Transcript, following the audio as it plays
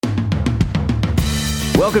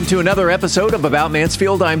Welcome to another episode of About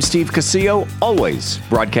Mansfield. I'm Steve Casillo, always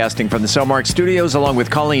broadcasting from the Cellmark Studios along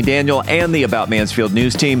with Colleen Daniel and the About Mansfield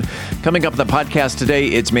news team. Coming up on the podcast today,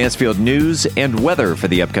 it's Mansfield news and weather for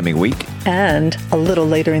the upcoming week. And a little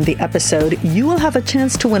later in the episode, you will have a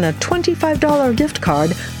chance to win a $25 gift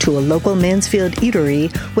card to a local Mansfield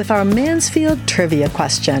eatery with our Mansfield trivia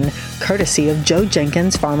question, courtesy of Joe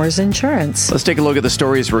Jenkins Farmers Insurance. Let's take a look at the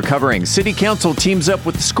stories we're covering. City Council teams up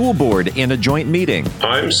with the school board in a joint meeting.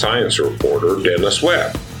 I'm science reporter Dennis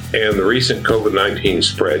Webb, and the recent COVID-19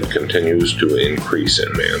 spread continues to increase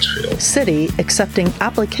in Mansfield. City accepting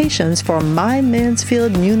applications for My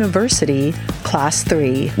Mansfield University Class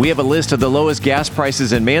 3. We have a list of the lowest gas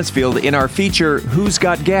prices in Mansfield in our feature, Who's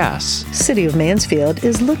Got Gas? City of Mansfield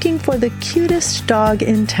is looking for the cutest dog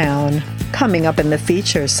in town. Coming up in the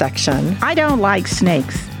features section. I don't like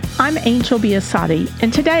snakes. I'm Angel Biasotti,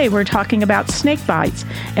 and today we're talking about snake bites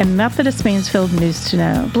and Methodist Mansfield News to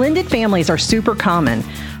Know. Blended families are super common,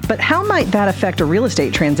 but how might that affect a real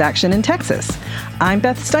estate transaction in Texas? I'm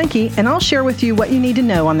Beth Steinke, and I'll share with you what you need to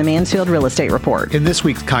know on the Mansfield Real Estate Report. In this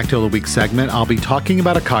week's Cocktail of the Week segment, I'll be talking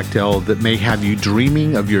about a cocktail that may have you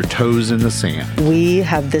dreaming of your toes in the sand. We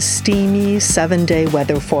have the steamy 7-day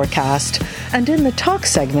weather forecast. And in the talk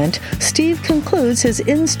segment, Steve concludes his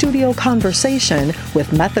in-studio conversation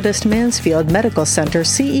with Methodist Mansfield Medical Center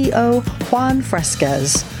CEO Juan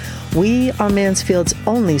Fresquez. We are Mansfield's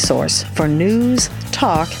only source for news,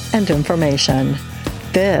 talk, and information.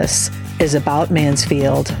 This is About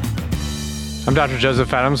Mansfield. I'm Dr.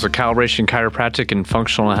 Joseph Adams with Calibration Chiropractic and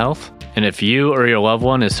Functional Health. And if you or your loved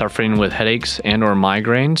one is suffering with headaches and or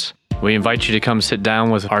migraines, we invite you to come sit down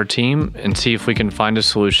with our team and see if we can find a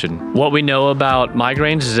solution. What we know about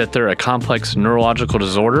migraines is that they're a complex neurological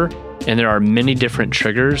disorder, and there are many different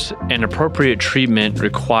triggers, and appropriate treatment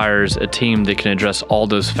requires a team that can address all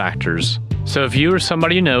those factors. So if you or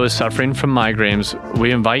somebody you know is suffering from migraines, we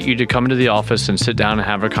invite you to come into the office and sit down and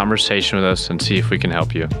have a conversation with us and see if we can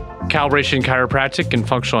help you. Calibration Chiropractic and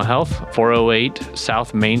Functional Health, 408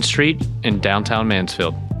 South Main Street in downtown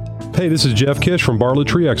Mansfield. Hey, this is Jeff Kish from Bartlett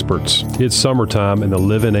Tree Experts. It's summertime and the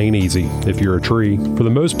living ain't easy if you're a tree. For the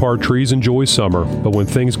most part, trees enjoy summer, but when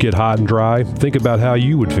things get hot and dry, think about how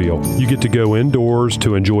you would feel. You get to go indoors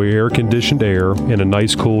to enjoy air-conditioned air and a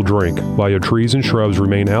nice cool drink, while your trees and shrubs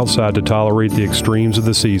remain outside to tolerate the extremes of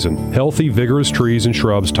the season. Healthy, vigorous trees and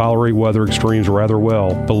shrubs tolerate weather extremes rather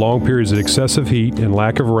well, but long periods of excessive heat and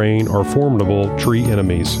lack of rain are formidable tree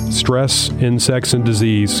enemies. Stress, insects, and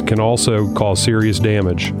disease can also cause serious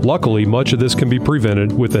damage. Luckily, much of this can be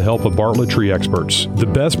prevented with the help of Bartlett Tree Experts. The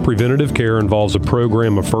best preventative care involves a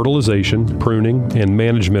program of fertilization, pruning, and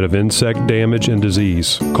management of insect damage and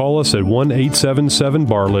disease. Call us at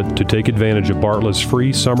 1-877-BARTLETT to take advantage of Bartlett's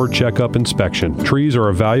free summer checkup inspection. Trees are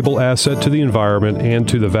a valuable asset to the environment and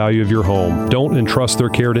to the value of your home. Don't entrust their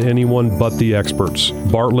care to anyone but the experts.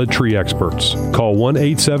 Bartlett Tree Experts. Call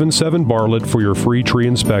 1-877-BARTLETT for your free tree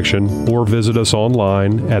inspection or visit us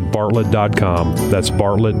online at bartlett.com. That's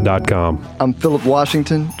bartlett.com. I'm Philip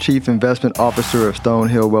Washington, Chief Investment Officer of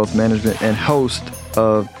Stonehill Wealth Management and host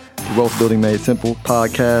of the Wealth Building Made Simple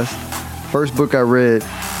podcast. First book I read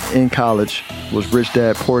in college was Rich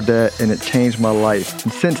Dad, Poor Dad, and it changed my life.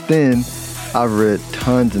 And since then, I've read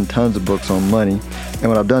tons and tons of books on money. And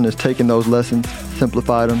what I've done is taken those lessons,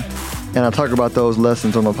 simplified them, and I talk about those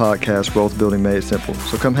lessons on my podcast, Wealth Building Made Simple.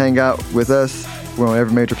 So come hang out with us. We're on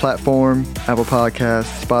every major platform, Apple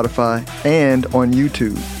Podcasts, Spotify, and on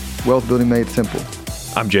YouTube. Wealth Building Made Simple.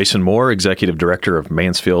 I'm Jason Moore, Executive Director of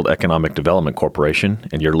Mansfield Economic Development Corporation,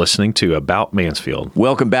 and you're listening to About Mansfield.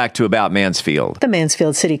 Welcome back to About Mansfield. The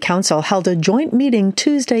Mansfield City Council held a joint meeting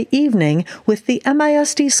Tuesday evening with the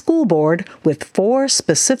MISD School Board with 4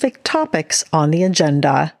 specific topics on the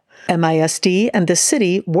agenda. MISD and the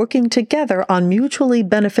city working together on mutually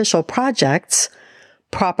beneficial projects,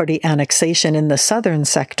 property annexation in the southern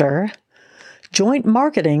sector, joint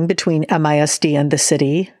marketing between MISD and the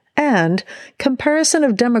city, and comparison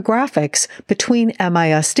of demographics between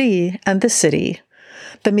MISD and the city.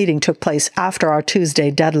 The meeting took place after our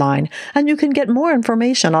Tuesday deadline, and you can get more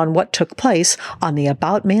information on what took place on the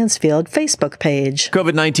About Mansfield Facebook page.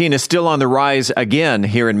 COVID-19 is still on the rise again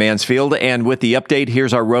here in Mansfield, and with the update,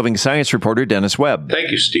 here's our roving science reporter, Dennis Webb.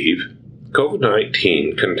 Thank you, Steve.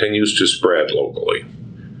 COVID-19 continues to spread locally.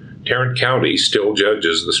 Tarrant County still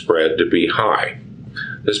judges the spread to be high.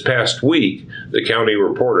 This past week, the county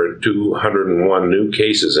reported 201 new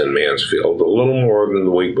cases in Mansfield, a little more than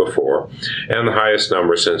the week before, and the highest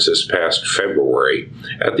number since this past February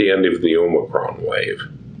at the end of the Omicron wave.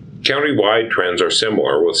 Countywide trends are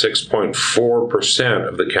similar, with 6.4%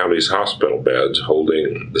 of the county's hospital beds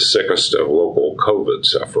holding the sickest of local COVID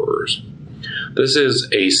sufferers. This is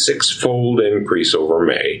a 6-fold increase over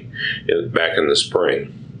May, back in the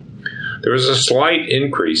spring. There is a slight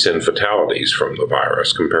increase in fatalities from the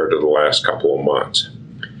virus compared to the last couple of months.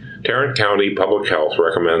 Tarrant County Public Health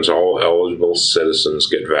recommends all eligible citizens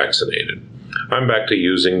get vaccinated. I'm back to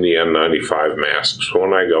using the N95 masks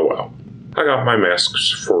when I go out. I got my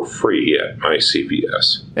masks for free at my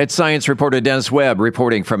CVS. It's science reporter Dennis Webb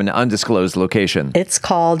reporting from an undisclosed location. It's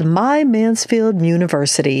called My Mansfield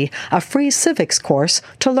University, a free civics course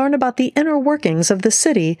to learn about the inner workings of the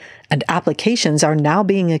city, and applications are now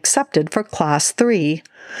being accepted for Class 3.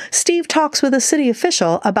 Steve talks with a city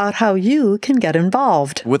official about how you can get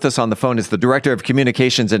involved. With us on the phone is the Director of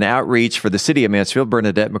Communications and Outreach for the City of Mansfield,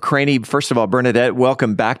 Bernadette McCraney. First of all, Bernadette,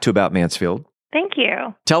 welcome back to About Mansfield. Thank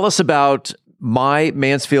you. Tell us about My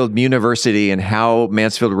Mansfield University and how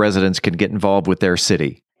Mansfield residents can get involved with their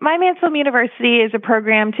city. My Mansfield University is a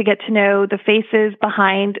program to get to know the faces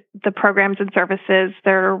behind the programs and services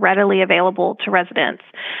that are readily available to residents.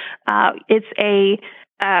 It's a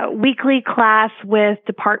weekly class with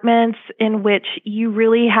departments in which you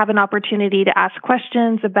really have an opportunity to ask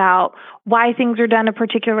questions about why things are done a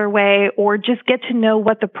particular way, or just get to know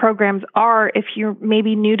what the programs are if you're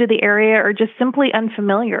maybe new to the area or just simply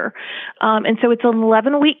unfamiliar. And so it's an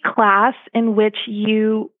 11-week class in which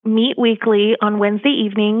you meet weekly on Wednesday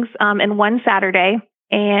evenings and one Saturday,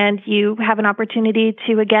 and you have an opportunity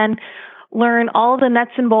to, again, learn all the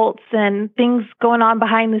nuts and bolts and things going on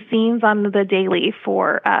behind the scenes on the daily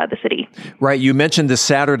for the city. Right. You mentioned the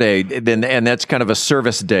Saturday, and that's kind of a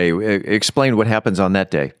service day. Explain what happens on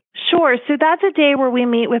that day. Sure. So that's a day where we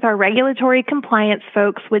meet with our regulatory compliance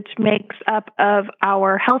folks, which makes up of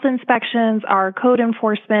our health inspections, our code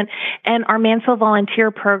enforcement, and our Mansfield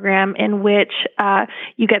Volunteer Program, in which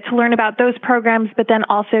you get to learn about those programs, but then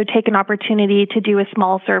also take an opportunity to do a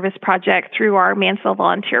small service project through our Mansfield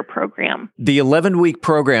Volunteer Program. The 11-week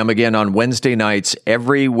program, again, on Wednesday nights,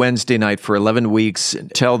 every Wednesday night for 11 weeks.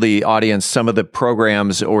 Tell the audience some of the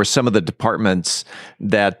programs or some of the departments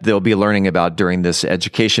that they'll be learning about during this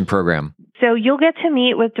education program. So you'll get to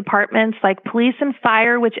meet with departments like police and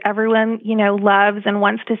fire, which everyone, loves and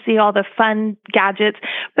wants to see all the fun gadgets.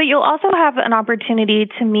 But you'll also have an opportunity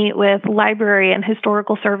to meet with library and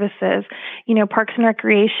historical services, parks and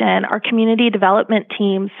recreation, our community development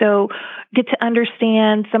team. So get to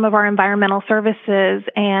understand some of our environmental services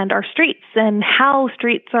and our streets and how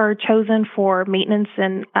streets are chosen for maintenance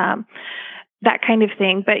and that kind of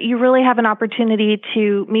thing. But you really have an opportunity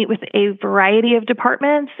to meet with a variety of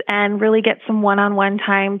departments and really get some one-on-one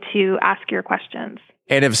time to ask your questions.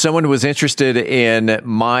 And if someone was interested in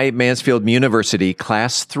My Mansfield University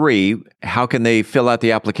Class 3, how can they fill out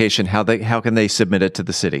the application? How can they submit it to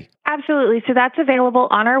the city? Absolutely. So that's available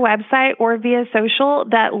on our website or via social.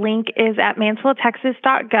 That link is at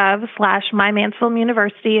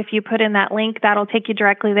mansfieldtexas.gov/MyMansfieldUniversity. If you put in that link, that'll take you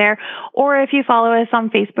directly there. Or if you follow us on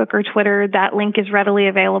Facebook or Twitter, that link is readily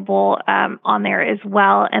available on there as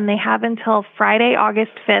well. And they have until Friday,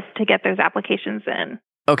 August 5th to get those applications in.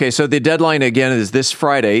 Okay, so the deadline again is this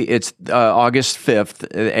Friday. It's August 5th,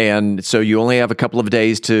 and so you only have a couple of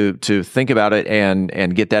days to think about it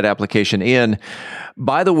and get that application in.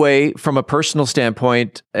 By the way, from a personal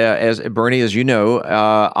standpoint, as Bernie, as you know,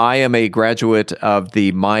 I am a graduate of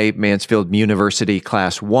the My Mansfield University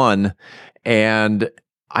Class 1, and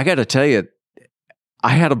I got to tell you, I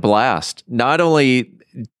had a blast. Not only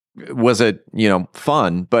was it,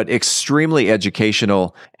 fun, but extremely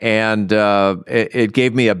educational. And it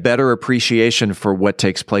gave me a better appreciation for what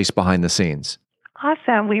takes place behind the scenes.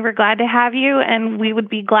 Awesome. We were glad to have you, and we would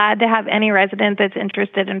be glad to have any resident that's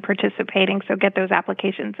interested in participating. So get those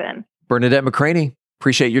applications in. Bernadette McCraney,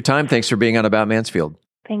 appreciate your time. Thanks for being on About Mansfield.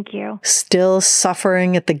 Thank you. Still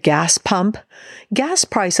suffering at the gas pump? Gas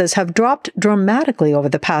prices have dropped dramatically over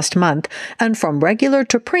the past month, and from regular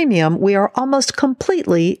to premium, we are almost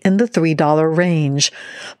completely in the $3 range.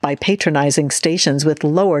 By patronizing stations with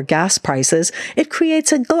lower gas prices, it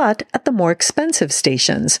creates a glut at the more expensive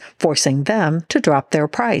stations, forcing them to drop their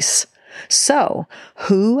price. So,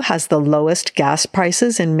 who has the lowest gas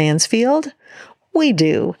prices in Mansfield? We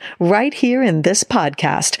do, right here in this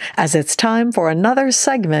podcast, as it's time for another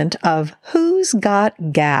segment of Who's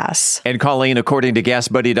Got Gas? And Colleen, according to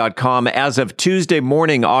GasBuddy.com, as of Tuesday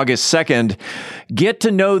morning, August 2nd, get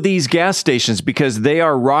to know these gas stations because they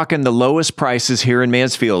are rocking the lowest prices here in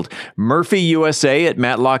Mansfield. Murphy USA at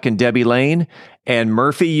Matlock and Debbie Lane, and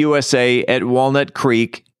Murphy USA at Walnut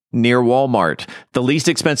Creek near Walmart. The least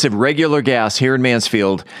expensive regular gas here in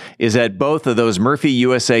Mansfield is at both of those Murphy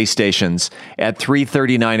USA stations at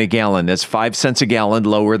 $3.39 a gallon. That's 5 cents a gallon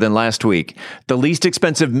lower than last week. The least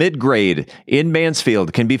expensive mid-grade in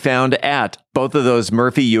Mansfield can be found at both of those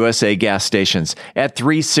Murphy USA gas stations at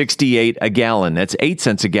 $3.68 a gallon. That's 8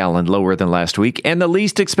 cents a gallon lower than last week. And the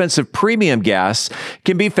least expensive premium gas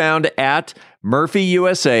can be found at Murphy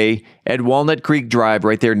USA at Walnut Creek Drive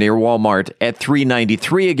right there near Walmart at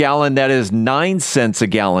 $3.93 a gallon. That is 9 cents a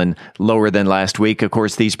gallon lower than last week. Of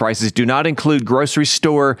course, these prices do not include grocery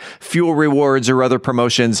store, fuel rewards, or other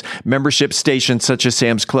promotions. Membership stations such as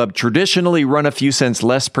Sam's Club traditionally run a few cents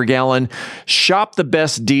less per gallon. Shop the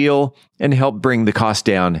best deal and help bring the cost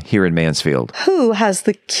down here in Mansfield. Who has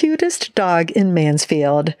the cutest dog in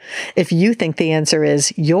Mansfield? If you think the answer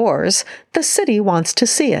is yours, the city wants to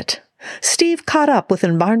see it. Steve caught up with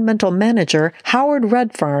environmental manager Howard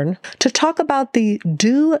Redfern to talk about the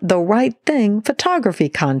Do the Right Thing photography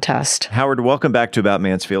contest. Howard, welcome back to About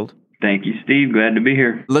Mansfield. Thank you, Steve. Glad to be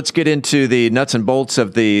here. Let's get into the nuts and bolts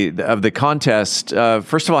of the contest.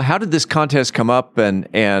 First of all, how did this contest come up, and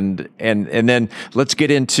then let's get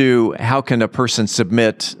into how can a person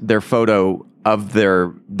submit their photo of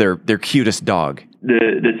their cutest dog.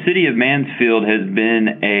 The city of Mansfield has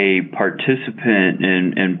been a participant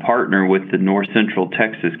and partner with the North Central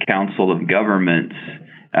Texas Council of Governments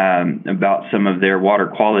about some of their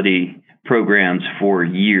water quality programs for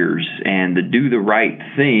years. And the Do the Right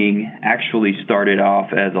Thing actually started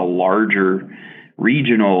off as a larger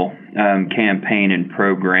regional campaign and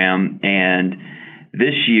program. And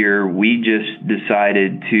this year, we just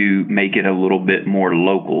decided to make it a little bit more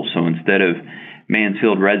local. So instead of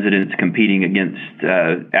Mansfield residents competing against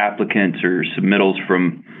applicants or submittals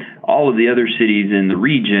from all of the other cities in the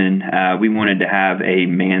region, we wanted to have a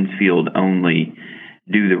Mansfield-only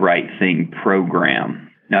Do the Right Thing program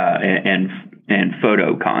and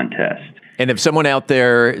photo contest. And if someone out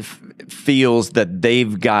there feels that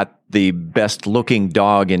they've got the best-looking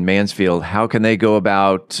dog in Mansfield, how can they go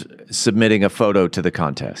about submitting a photo to the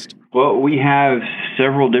contest? Well, we have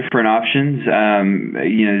several different options.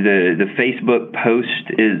 The Facebook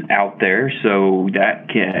post is out there, so that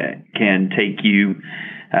can take you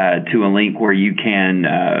to a link where you can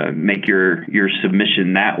make your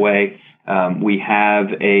submission that way. We have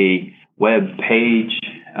a web page,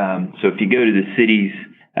 so if you go to the city's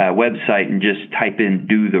website and just type in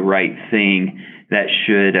 "Do the Right Thing," that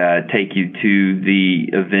should take you to the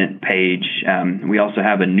event page. We also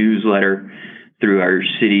have a newsletter through our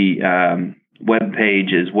city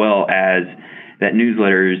webpage, as well as that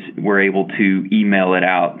newsletter we're able to email it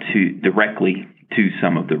out directly to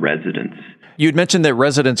some of the residents. You'd mentioned that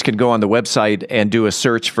residents can go on the website and do a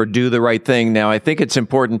search for Do the Right Thing. Now, I think it's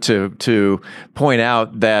important to point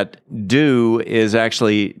out that Do is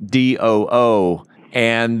actually DOO,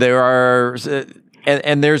 and there's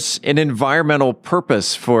an environmental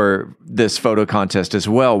purpose for this photo contest as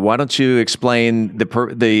well. Why don't you explain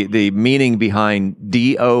the meaning behind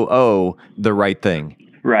DOO, the right thing?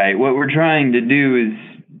 Right. What we're trying to do is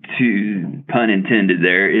to, pun intended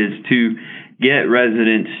there, is to get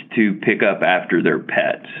residents to pick up after their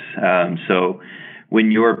pets. So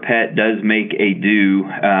when your pet does make a do,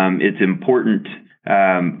 it's important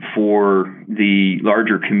for the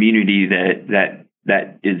larger community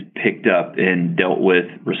that is picked up and dealt with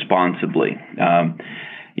responsibly.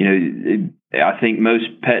 I think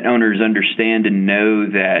most pet owners understand and know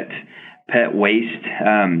that pet waste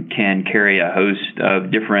can carry a host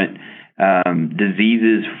of different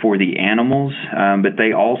diseases for the animals, but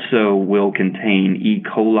they also will contain E.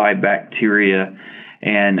 coli bacteria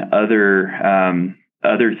and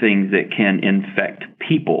other things that can infect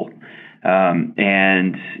people.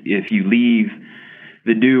 And if you leave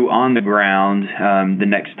the dew on the ground, the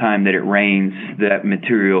next time that it rains, that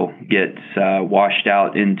material gets washed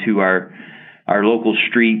out into our local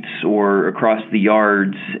streets or across the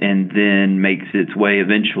yards, and then makes its way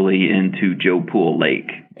eventually into Joe Pool Lake.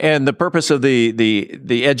 And the purpose of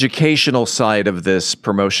the educational side of this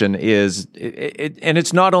promotion is, and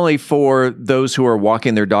it's not only for those who are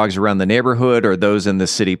walking their dogs around the neighborhood or those in the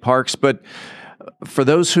city parks, but for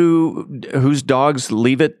those whose dogs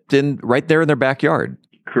leave it right there in their backyard.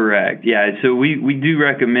 Correct. Yeah. So we do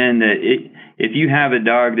recommend that if you have a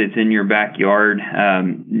dog that's in your backyard,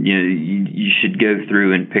 you should go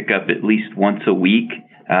through and pick up at least once a week.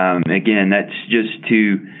 Again, that's just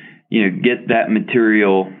to get that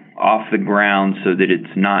material off the ground so that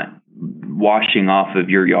it's not washing off of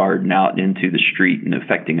your yard and out into the street and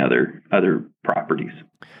affecting other properties.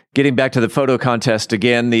 Getting back to the photo contest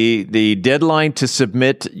again, the deadline to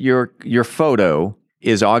submit your photo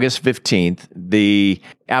is August 15th. The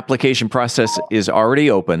application process is already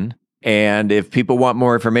open. And if people want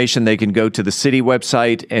more information, they can go to the city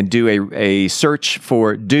website and do a search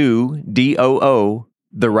for Do, D-O-O,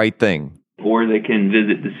 the right thing. Or they can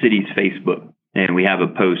visit the city's Facebook, and we have a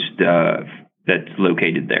post that's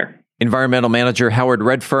located there. Environmental Manager Howard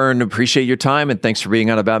Redfern, appreciate your time, and thanks for being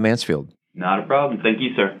on About Mansfield. Not a problem. Thank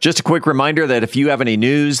you, sir. Just a quick reminder that if you have any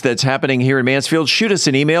news that's happening here in Mansfield, shoot us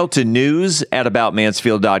an email to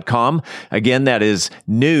news@aboutmansfield.com. Again, that is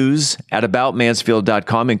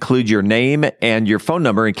news@aboutmansfield.com. Include your name and your phone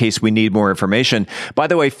number in case we need more information. By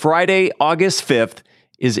the way, Friday, August 5th,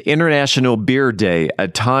 is International Beer Day, a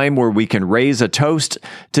time where we can raise a toast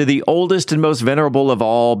to the oldest and most venerable of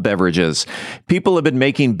all beverages. People have been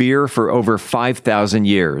making beer for over 5,000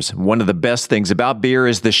 years. One of the best things about beer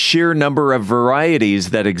is the sheer number of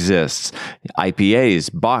varieties that exists.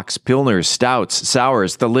 IPAs, Bocks, Pilsners, Stouts,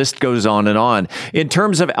 Sours, the list goes on and on. In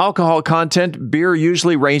terms of alcohol content, beer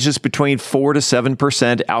usually ranges between 4 to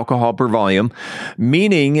 7% alcohol per volume,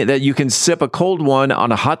 meaning that you can sip a cold one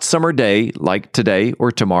on a hot summer day like today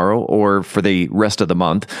or tomorrow or for the rest of the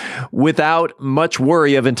month without much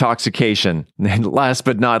worry of intoxication. And last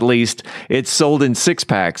but not least, it's sold in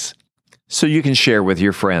 6-packs so you can share with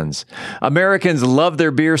your friends. Americans love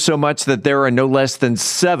their beer so much that there are no less than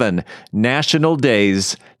 7 national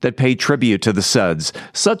days that pay tribute to the suds,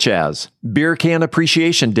 such as Beer Can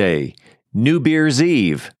Appreciation Day, New Beer's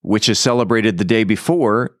Eve, which is celebrated the day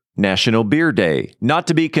before National Beer Day, not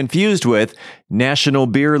to be confused with National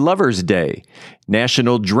Beer Lovers Day,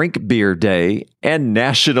 National Drink Beer Day, and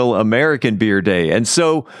National American Beer Day. And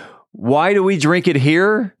so, why do we drink it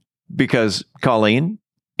here? Because, Colleen,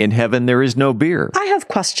 in heaven there is no beer. I have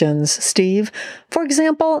questions, Steve. For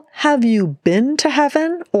example, have you been to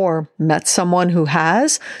heaven or met someone who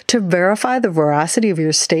has to verify the veracity of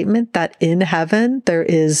your statement that in heaven there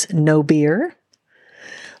is no beer?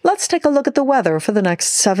 Let's take a look at the weather for the next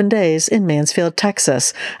 7 days in Mansfield,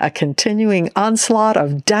 Texas, a continuing onslaught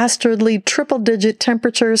of dastardly triple-digit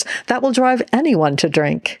temperatures that will drive anyone to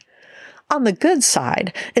drink. On the good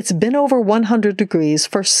side, it's been over 100 degrees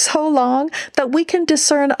for so long that we can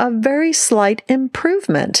discern a very slight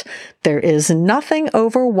improvement. There is nothing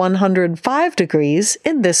over 105 degrees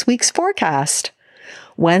in this week's forecast.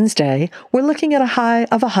 Wednesday, we're looking at a high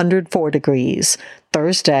of 104 degrees.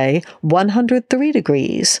 Thursday, 103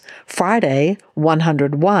 degrees. Friday,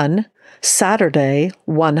 101. Saturday,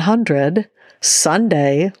 100.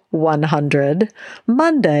 Sunday, 100.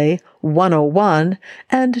 Monday, 101.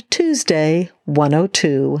 And Tuesday,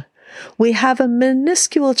 102. We have a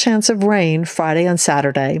minuscule chance of rain Friday and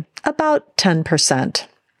Saturday, about 10%.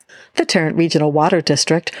 The Tarrant Regional Water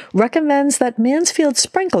District recommends that Mansfield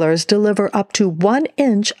sprinklers deliver up to 1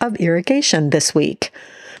 inch of irrigation this week.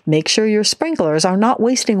 Make sure your sprinklers are not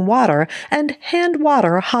wasting water and hand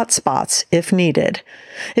water hot spots if needed.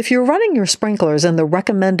 If you're running your sprinklers in the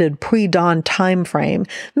recommended pre-dawn time frame,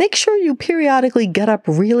 make sure you periodically get up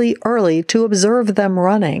really early to observe them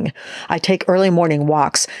running. I take early morning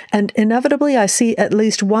walks, and inevitably I see at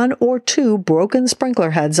least 1 or 2 broken sprinkler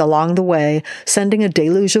heads along the way, sending a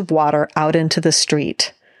deluge of water out into the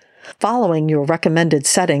street. Following your recommended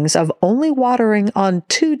settings of only watering on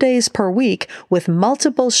 2 days per week with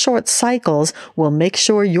multiple short cycles will make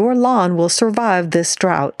sure your lawn will survive this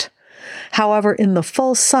drought. However, in the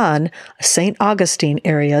full sun, St. Augustine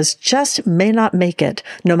areas just may not make it,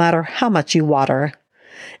 no matter how much you water.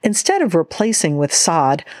 Instead of replacing with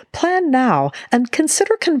sod, plan now and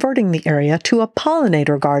consider converting the area to a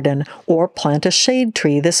pollinator garden or plant a shade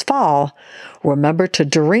tree this fall. Remember to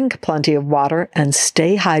drink plenty of water and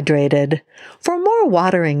stay hydrated. For more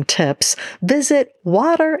watering tips, visit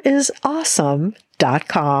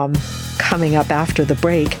waterisawesome.com. Coming up after the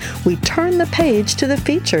break, we turn the page to the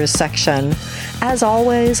features section. As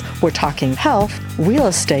always, we're talking health, real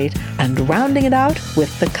estate, and rounding it out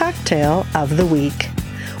with the cocktail of the week.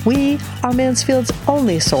 We are Mansfield's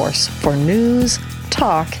only source for news,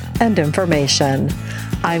 talk, and information.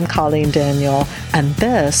 I'm Colleen Daniel, and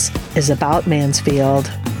this is About Mansfield.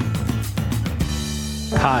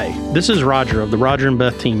 Hi, this is Roger of the Roger and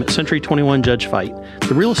Beth team at Century 21 Judge Fight.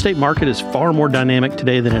 The real estate market is far more dynamic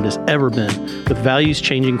today than it has ever been, with values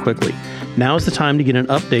changing quickly. Now is the time to get an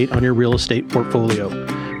update on your real estate portfolio.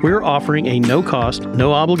 We're offering a no-cost,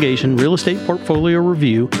 no-obligation real estate portfolio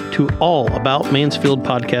review to all About Mansfield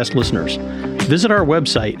podcast listeners. Visit our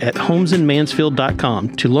website at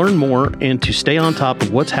homesinmansfield.com to learn more and to stay on top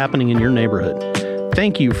of what's happening in your neighborhood.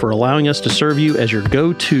 Thank you for allowing us to serve you as your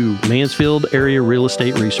go-to Mansfield area real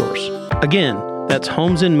estate resource. Again, that's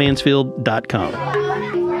homesinmansfield.com.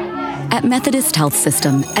 At Methodist Health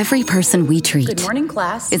System, every person we treat Good morning,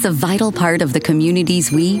 class. is a vital part of the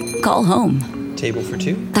communities we call home. Table for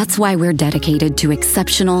two. That's why we're dedicated to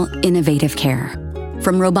exceptional, innovative care.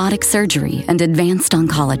 From robotic surgery and advanced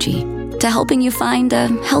oncology to helping you find a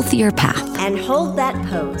healthier path. And hold that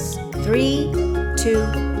pose. 3,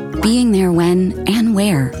 2, Being there when and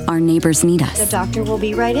where our neighbors need us. The doctor will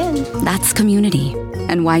be right in. That's community,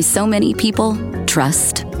 and why so many people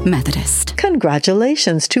trust Methodist.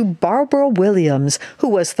 Congratulations to Barbara Williams, who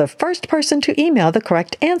was the first person to email the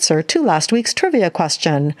correct answer to last week's trivia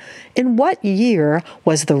question. In what year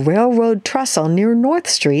was the railroad trestle near North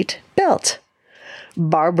Street built?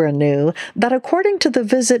 Barbara knew that according to the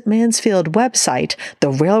Visit Mansfield website, the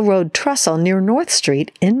railroad trestle near North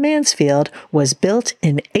Street in Mansfield was built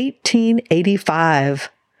in 1885.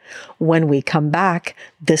 When we come back,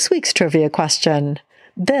 this week's trivia question.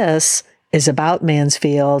 This is About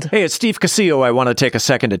Mansfield. Hey, it's Steve Casillo. I want to take a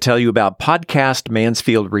second to tell you about Podcast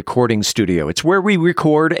Mansfield Recording Studio. It's where we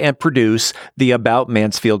record and produce the About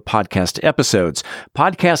Mansfield podcast episodes.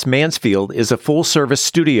 Podcast Mansfield is a full-service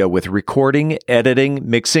studio with recording, editing,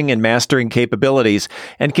 mixing, and mastering capabilities,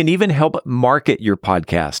 and can even help market your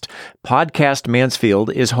podcast. Podcast Mansfield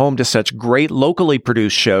is home to such great locally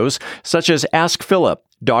produced shows such as Ask Philip,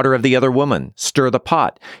 Daughter of the Other Woman, Stir the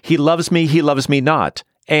Pot, He Loves Me Not,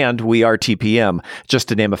 and We Are TPM, just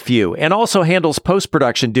to name a few, and also handles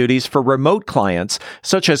post-production duties for remote clients,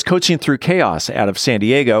 such as Coaching Through Chaos out of San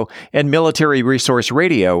Diego and Military Resource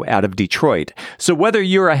Radio out of Detroit. So whether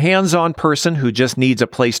you're a hands-on person who just needs a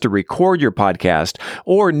place to record your podcast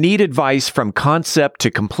or need advice from concept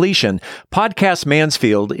to completion, Podcast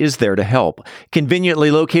Mansfield is there to help.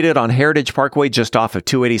 Conveniently located on Heritage Parkway just off of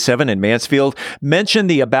 287 in Mansfield, mention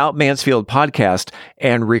the About Mansfield podcast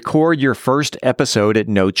and record your first episode at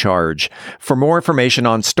no charge. For more information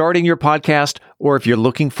on starting your podcast, or if you're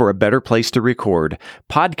looking for a better place to record,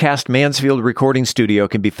 Podcast Mansfield Recording Studio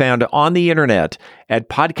can be found on the internet at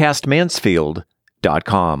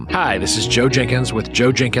podcastmansfield.com. Hi, this is Joe Jenkins with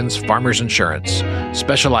Joe Jenkins Farmers Insurance,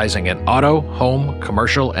 specializing in auto, home,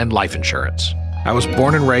 commercial, and life insurance. I was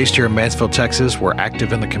born and raised here in Mansfield, Texas. We're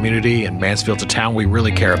active in the community, and Mansfield's a town we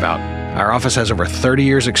really care about. Our office has over 30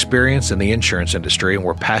 years experience in the insurance industry, and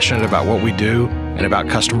we're passionate about what we do and about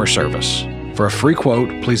customer service. For a free quote,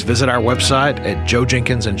 please visit our website at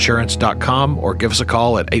joejenkinsinsurance.com or give us a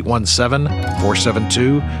call at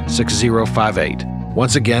 817-472-6058.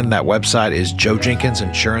 Once again, that website is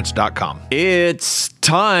joejenkinsinsurance.com. It's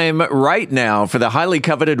time right now for the highly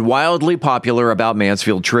coveted, wildly popular About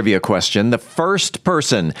Mansfield trivia question. The first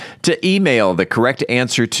person to email the correct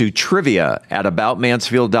answer to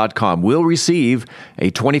trivia@aboutmansfield.com will receive a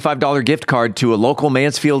 $25 gift card to a local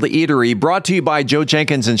Mansfield eatery, brought to you by Joe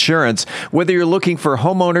Jenkins Insurance. Whether you're looking for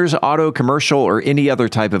homeowners, auto, commercial, or any other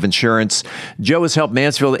type of insurance, Joe has helped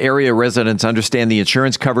Mansfield area residents understand the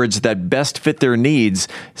insurance coverage that best fit their needs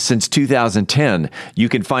since 2010. You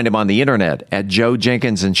can find him on the internet at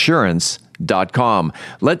joejenkinsinsurance.com.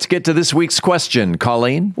 Let's get to this week's question,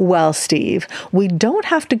 Colleen. Well, Steve, we don't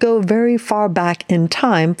have to go very far back in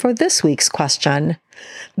time for this week's question.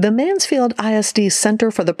 The Mansfield ISD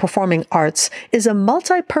Center for the Performing Arts is a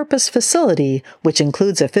multi-purpose facility which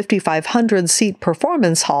includes a 5,500-seat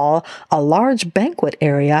performance hall, a large banquet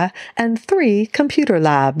area, and 3 computer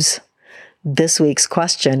labs. This week's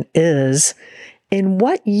question is, in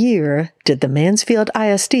what year did the Mansfield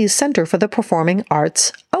ISD Center for the Performing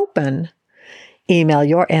Arts open? Email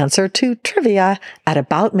your answer to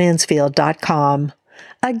trivia@aboutmansfield.com.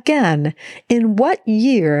 Again, in what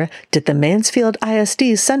year did the Mansfield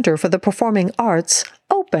ISD Center for the Performing Arts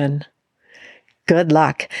open? Good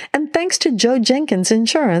luck, and thanks to Joe Jenkins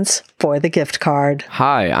Insurance for the gift card.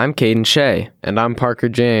 Hi, I'm Caden Shea. And I'm Parker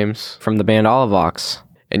James from the band Olivox.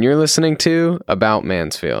 And you're listening to About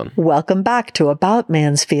Mansfield. Welcome back to About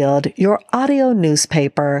Mansfield, your audio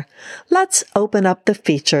newspaper. Let's open up the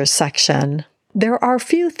features section. There are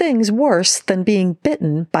few things worse than being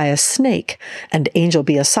bitten by a snake, and Angel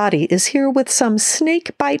Biasotti is here with some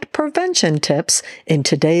snake bite prevention tips in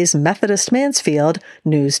today's Methodist Mansfield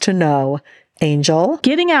News to Know. Angel?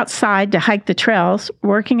 Getting outside to hike the trails,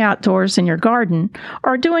 working outdoors in your garden,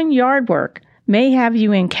 or doing yard work may have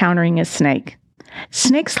you encountering a snake.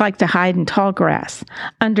 Snakes like to hide in tall grass,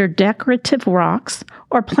 under decorative rocks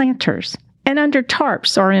or planters, and under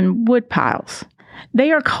tarps or in wood piles.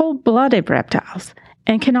 They are cold-blooded reptiles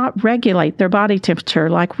and cannot regulate their body temperature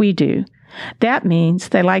like we do. That means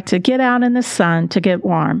they like to get out in the sun to get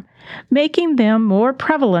warm, making them more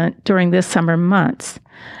prevalent during the summer months.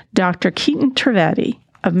 Dr. Keaton Trivedi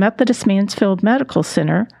of Methodist Mansfield Medical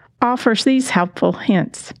Center offers these helpful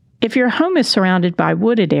hints. If your home is surrounded by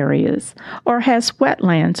wooded areas or has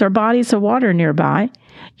wetlands or bodies of water nearby,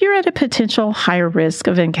 you're at a potential higher risk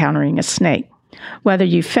of encountering a snake. Whether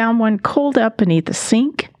you found one coiled up beneath a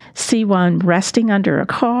sink, see one resting under a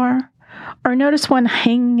car, or notice one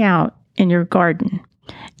hanging out in your garden,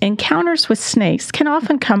 encounters with snakes can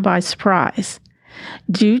often come by surprise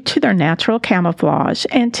due to their natural camouflage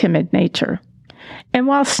and timid nature. And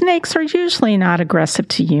while snakes are usually not aggressive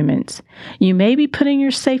to humans, you may be putting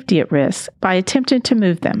your safety at risk by attempting to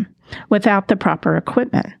move them without the proper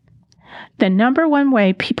equipment. The number one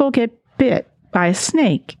way people get bit by a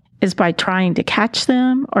snake is by trying to catch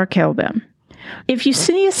them or kill them. If you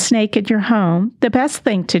see a snake in your home, the best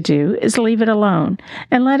thing to do is leave it alone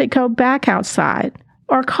and let it go back outside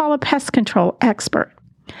or call a pest control expert.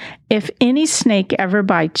 If any snake ever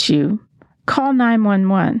bites you, call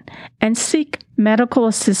 911 and seek medical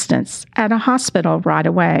assistance at a hospital right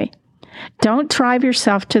away. Don't drive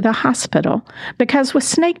yourself to the hospital because with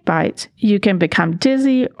snake bites, you can become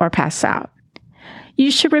dizzy or pass out. You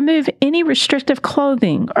should remove any restrictive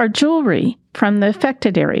clothing or jewelry from the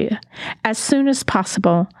affected area as soon as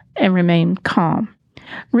possible and remain calm.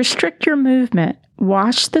 Restrict your movement.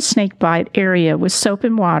 Wash the snake bite area with soap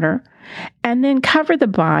and water, and then cover the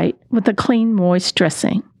bite with a clean, moist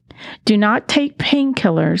dressing. Do not take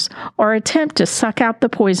painkillers or attempt to suck out the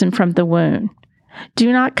poison from the wound.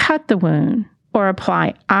 Do not cut the wound or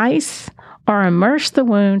apply ice or immerse the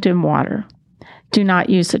wound in water. Do not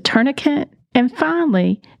use a tourniquet. And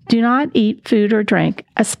finally, do not eat food or drink,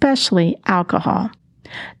 especially alcohol.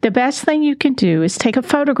 The best thing you can do is take a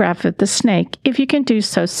photograph of the snake if you can do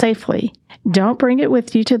so safely. Don't bring it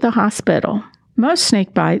with you to the hospital. Most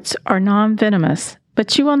snake bites are non-venomous,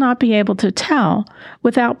 but you will not be able to tell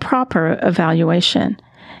without proper evaluation,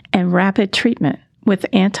 and rapid treatment with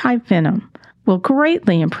anti-venom will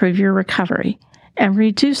greatly improve your recovery and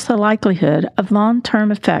reduce the likelihood of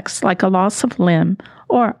long-term effects like a loss of limb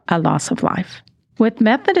or a loss of life. With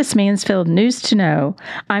Methodist Mansfield News to Know,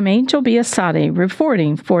 I'm Angel Biasati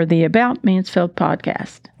reporting for the About Mansfield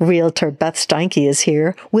podcast. Realtor Beth Steinke is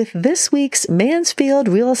here with this week's Mansfield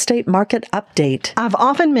Real Estate Market Update. I've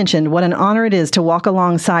often mentioned what an honor it is to walk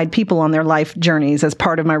alongside people on their life journeys as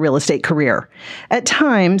part of my real estate career. At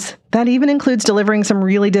times, that even includes delivering some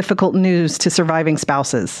really difficult news to surviving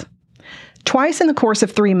spouses. Twice in the course of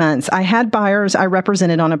 3 months, I had buyers I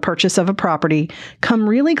represented on a purchase of a property come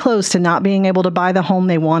really close to not being able to buy the home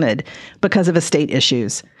they wanted because of estate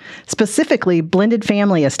issues, specifically blended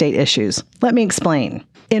family estate issues. Let me explain.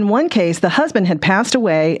 In one case, the husband had passed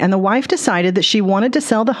away and the wife decided that she wanted to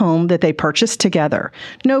sell the home that they purchased together.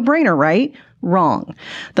 No brainer, right? Wrong.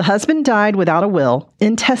 The husband died without a will,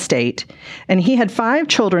 intestate, and he had 5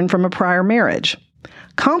 children from a prior marriage.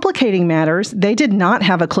 Complicating matters, they did not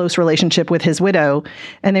have a close relationship with his widow,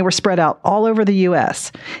 and they were spread out all over the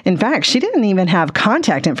U.S. In fact, she didn't even have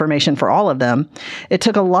contact information for all of them. It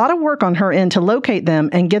took a lot of work on her end to locate them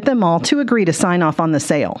and get them all to agree to sign off on the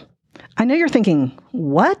sale. I know you're thinking,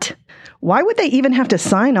 what? Why would they even have to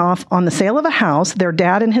sign off on the sale of a house their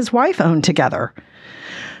dad and his wife owned together?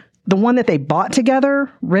 The one that they bought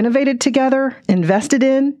together, renovated together, invested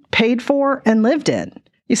in, paid for, and lived in.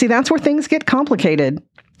 You see, that's where things get complicated.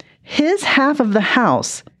 His half of the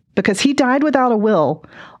house, because he died without a will,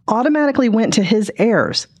 automatically went to his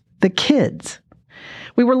heirs, the kids.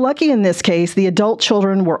 We were lucky in this case. The adult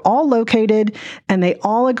children were all located, and they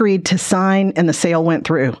all agreed to sign, and the sale went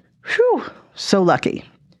through. Whew, so lucky.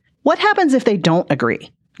 What happens if they don't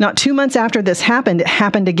agree? Not 2 months after this happened, it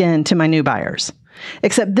happened again to my new buyers.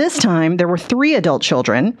 Except this time, there were 3 adult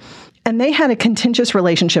children, and they had a contentious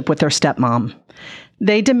relationship with their stepmom.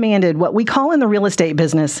 They demanded what we call in the real estate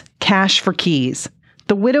business cash for keys.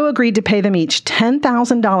 The widow agreed to pay them each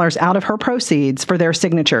 $10,000 out of her proceeds for their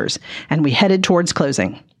signatures, and we headed towards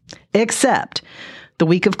closing. Except, the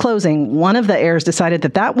week of closing, one of the heirs decided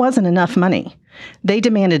that that wasn't enough money. They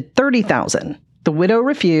demanded $30,000. The widow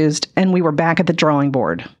refused, and we were back at the drawing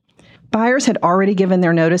board. Buyers had already given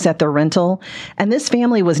their notice at their rental, and this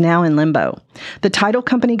family was now in limbo. The title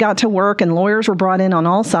company got to work, and lawyers were brought in on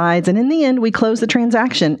all sides, and in the end, we closed the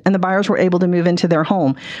transaction, and the buyers were able to move into their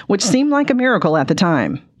home, which seemed like a miracle at the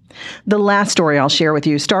time. The last story I'll share with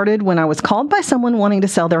you started when I was called by someone wanting to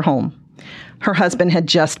sell their home. Her husband had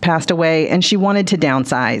just passed away, and she wanted to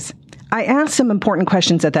downsize. I asked some important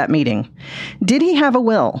questions at that meeting. Did he have a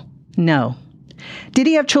will? No. Did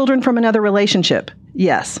he have children from another relationship?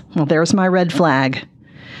 Yes. Well, there's my red flag.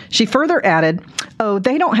 She further added, oh,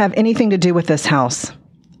 they don't have anything to do with this house.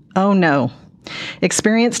 Oh, no.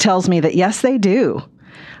 Experience tells me that yes, they do.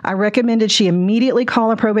 I recommended she immediately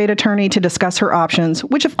call a probate attorney to discuss her options,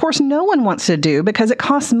 which of course no one wants to do because it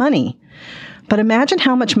costs money. But imagine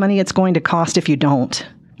how much money it's going to cost if you don't.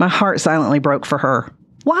 My heart silently broke for her.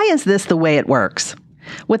 Why is this the way it works?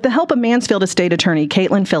 With the help of Mansfield estate attorney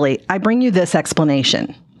Caitlin Philly, I bring you this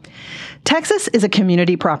explanation. Texas is a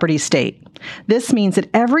community property state. This means that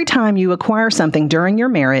every time you acquire something during your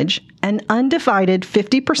marriage, an undivided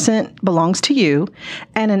 50% belongs to you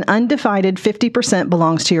and an undivided 50%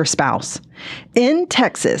 belongs to your spouse. In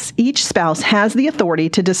Texas, each spouse has the authority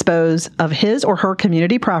to dispose of his or her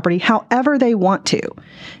community property however they want to.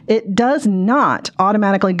 It does not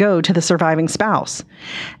automatically go to the surviving spouse.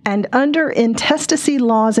 And under intestacy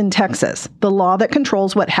laws in Texas, the law that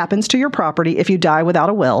controls what happens to your property if you die without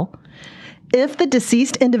a will, if the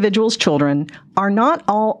deceased individual's children are not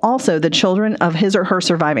also the children of his or her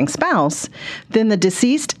surviving spouse, then the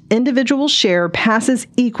deceased individual's share passes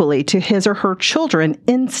equally to his or her children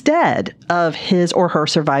instead of his or her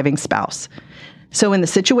surviving spouse. So in the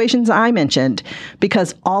situations I mentioned,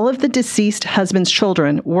 because all of the deceased husband's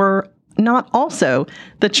children were not also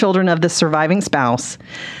the children of the surviving spouse,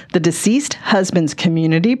 the deceased husband's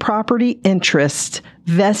community property interest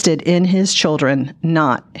vested in his children,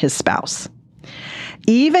 not his spouse.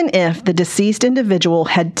 Even if the deceased individual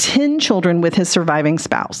had 10 children with his surviving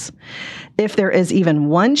spouse, if there is even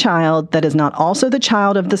one child that is not also the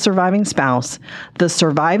child of the surviving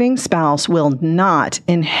spouse will not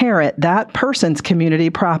inherit that person's community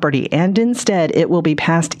property, and instead it will be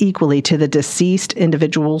passed equally to the deceased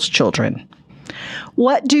individual's children.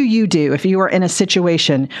 What do you do if you are in a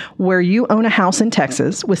situation where you own a house in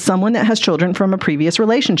Texas with someone that has children from a previous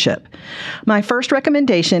relationship? My first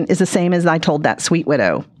recommendation is the same as I told that sweet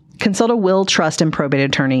widow. Consult a will, trust, and probate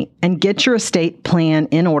attorney and get your estate plan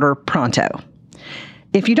in order pronto.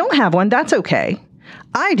 If you don't have one, that's okay.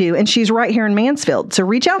 I do, and she's right here in Mansfield, so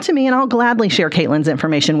reach out to me and I'll gladly share Caitlin's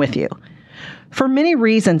information with you. For many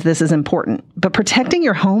reasons, this is important, but protecting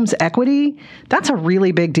your home's equity, that's a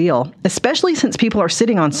really big deal, especially since people are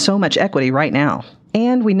sitting on so much equity right now.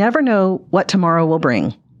 And we never know what tomorrow will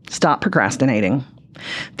bring. Stop procrastinating.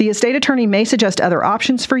 The estate attorney may suggest other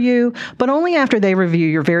options for you, but only after they review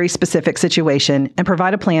your very specific situation and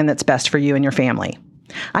provide a plan that's best for you and your family.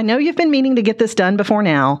 I know you've been meaning to get this done before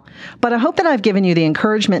now, but I hope that I've given you the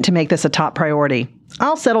encouragement to make this a top priority.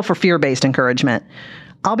 I'll settle for fear-based encouragement.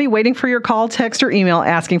 I'll be waiting for your call, text, or email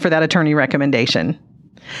asking for that attorney recommendation.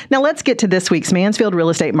 Now let's get to this week's Mansfield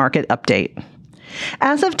Real Estate Market Update.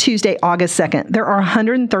 As of Tuesday, August 2nd, there are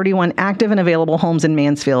 131 active and available homes in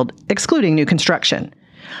Mansfield, excluding new construction.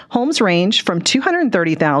 Homes range from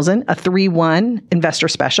 $230,000, a 3-1 investor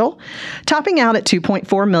special, topping out at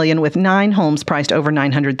 $2.4 million with 9 homes priced over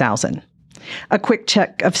 $900,000. A quick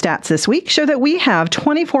check of stats this week show that we have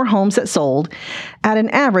 24 homes that sold at an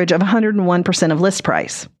average of 101% of list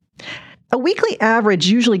price. A weekly average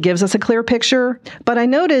usually gives us a clear picture, but I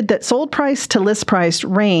noted that sold price to list price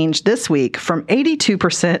ranged this week from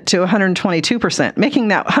 82% to 122%, making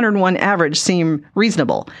that 101 average seem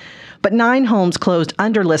reasonable. But 9 homes closed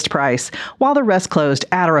under list price, while the rest closed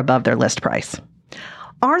at or above their list price.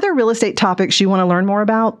 Are there real estate topics you want to learn more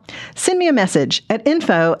about? Send me a message at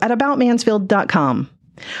info@aboutmansfield.com.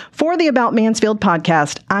 For the About Mansfield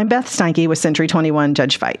podcast, I'm Beth Steinke with Century 21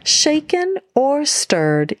 Judge Fight. Shaken or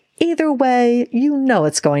stirred, either way, you know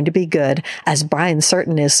it's going to be good, as Brian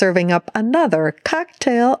Certain is serving up another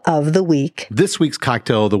cocktail of the week. This week's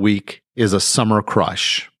cocktail of the week is a summer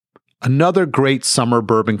crush. Another great summer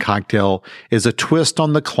bourbon cocktail is a twist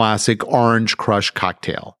on the classic Orange Crush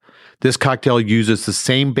cocktail. This cocktail uses the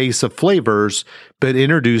same base of flavors, but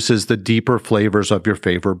introduces the deeper flavors of your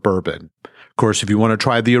favorite bourbon. Of course, if you want to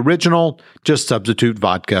try the original, just substitute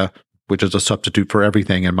vodka, which is a substitute for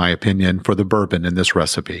everything, in my opinion, for the bourbon in this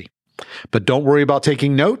recipe. But don't worry about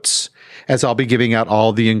taking notes, as I'll be giving out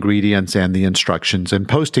all the ingredients and the instructions and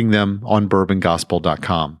posting them on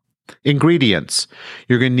bourbongospel.com. Ingredients.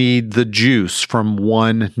 You're going to need the juice from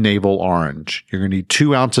 1 navel orange. You're going to need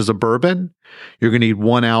 2 ounces of bourbon. You're going to need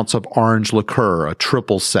 1 ounce of orange liqueur, a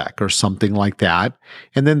triple sec or something like that.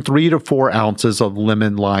 And then 3 to 4 ounces of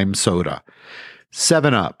lemon lime soda.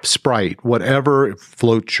 7-Up, Sprite, whatever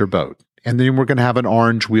floats your boat. And then we're going to have an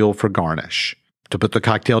orange wheel for garnish. To put the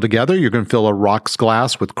cocktail together, you're going to fill a rocks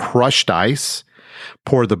glass with crushed ice.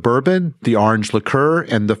 Pour the bourbon, the orange liqueur,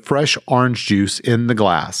 and the fresh orange juice in the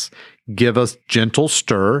glass. Give a gentle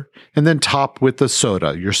stir, and then top with the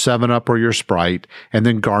soda, your 7-Up or your Sprite, and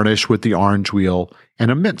then garnish with the orange wheel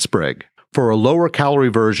and a mint sprig. For a lower calorie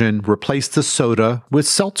version, replace the soda with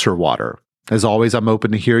seltzer water. As always, I'm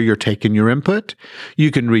open to hear your take and your input. You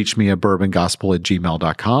can reach me at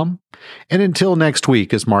bourbongospel@gmail.com. And until next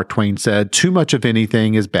week, as Mark Twain said, too much of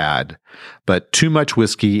anything is bad, but too much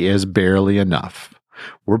whiskey is barely enough.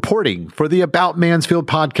 Reporting for the About Mansfield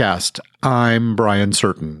podcast, I'm Brian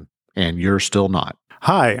Certain, and you're still not.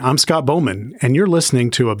 Hi, I'm Scott Bowman, and you're listening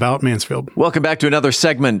to About Mansfield. Welcome back to another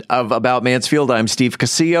segment of About Mansfield. I'm Steve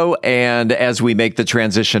Casillo, and as we make the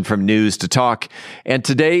transition from news to talk, and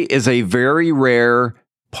today is a very rare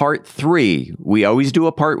part 3. We always do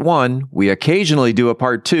a part 1. We occasionally do a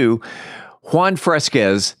part 2. Juan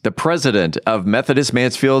Fresquez, the president of Methodist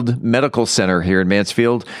Mansfield Medical Center here in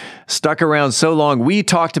Mansfield, stuck around so long. We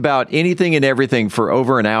talked about anything and everything for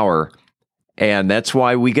over an hour, and that's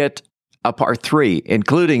why we get a part 3,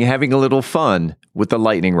 including having a little fun with the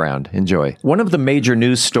lightning round. Enjoy. One of the major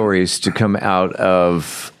news stories to come out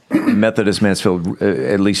of Methodist Mansfield,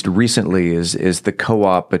 at least recently, is the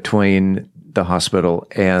co-op between the hospital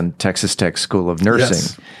and Texas Tech School of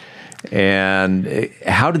Nursing. Yes. And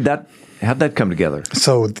how'd that come together?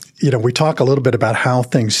 So, we talk a little bit about how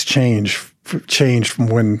things changed from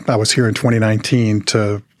when I was here in 2019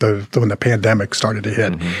 to when the pandemic started to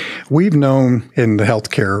hit. Mm-hmm. We've known in the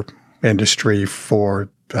healthcare industry for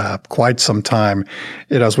quite some time,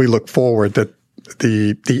 as we look forward, that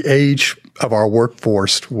the age of our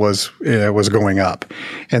workforce was going up,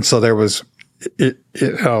 and so there was.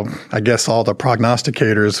 I guess all the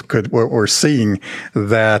prognosticators were seeing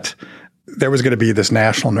that there was going to be this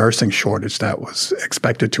national nursing shortage that was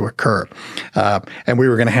expected to occur, and we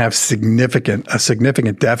were going to have a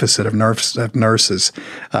significant deficit of nurses.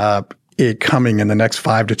 It coming in the next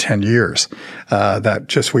 5 to 10 years, that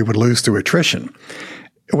just we would lose through attrition.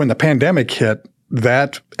 When the pandemic hit,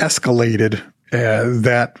 that escalated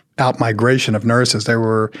that out-migration of nurses. There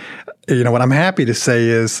were, what I'm happy to say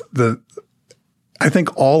is I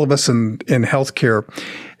think all of us in healthcare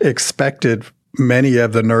expected many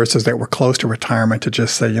of the nurses that were close to retirement to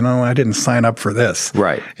just say, I didn't sign up for this.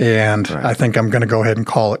 Right. And I think I'm going to go ahead and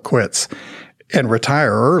call it quits and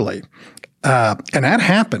retire early. And that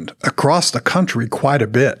happened across the country quite a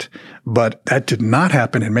bit, but that did not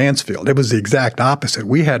happen in Mansfield. It was the exact opposite.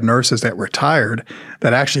 We had nurses that retired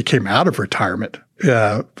that actually came out of retirement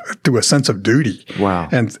through a sense of duty. Wow.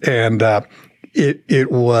 And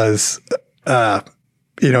it was,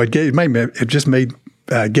 it gave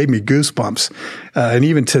me goosebumps. And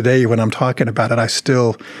even today when I'm talking about it, I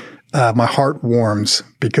still my heart warms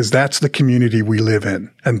because that's the community we live in.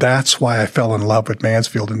 And that's why I fell in love with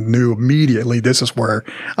Mansfield and knew immediately this is where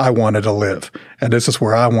I wanted to live and this is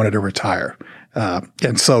where I wanted to retire.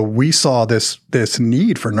 And so we saw this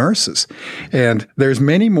need for nurses. And there's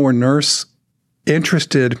many more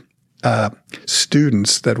interested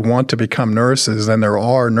students that want to become nurses than there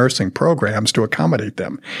are nursing programs to accommodate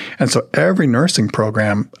them. And so every nursing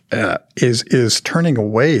program is turning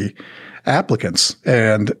away applicants,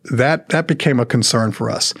 and that became a concern for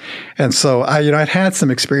us. And so I'd had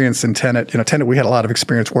some experience in Tenet. Tenet, we had a lot of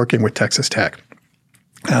experience working with Texas Tech,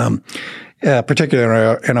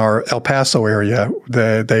 particularly in our El Paso area.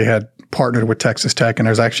 They had partnered with Texas Tech, and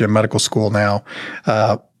there's actually a medical school now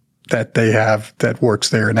that they have that works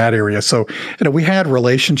there in that area. So we had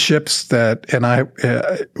relationships and I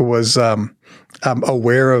was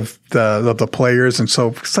aware of the players, and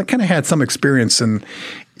so I kind of had some experience in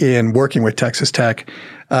working with Texas Tech.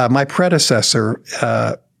 My predecessor,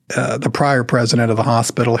 the prior president of the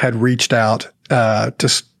hospital, had reached out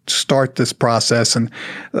to start this process, and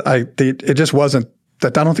it just wasn't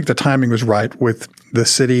that. I don't think the timing was right with the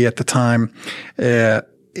city at the time,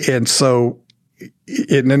 and so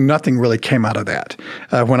nothing really came out of that.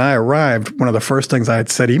 When I arrived, one of the first things I had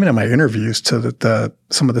said, even in my interviews to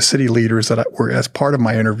some of the city leaders that were as part of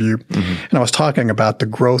my interview, and I was talking about the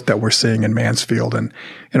growth that we're seeing in Mansfield and,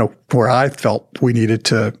 where I felt we needed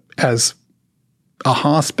to, as a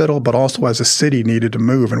hospital, but also as a city, needed to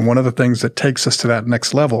move. And one of the things that takes us to that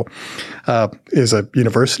next level is a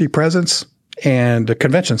university presence and a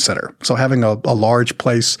convention center. So having a large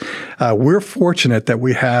place. We're fortunate that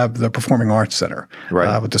we have the Performing Arts Center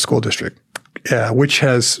with the school district, which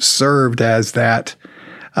has served as that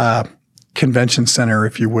convention center,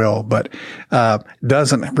 if you will, but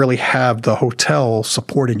doesn't really have the hotel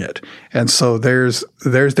supporting it. And so there is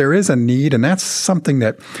a need, and that's something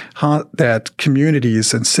that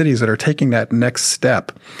communities and cities that are taking that next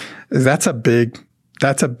step, that's a big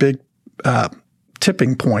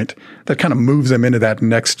tipping point that kind of moves them into that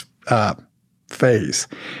next phase.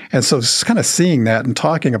 And so just kind of seeing that and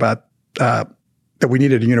talking about that we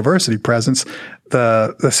needed a university presence,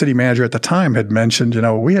 the city manager at the time had mentioned,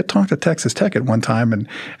 we had talked to Texas Tech at one time, and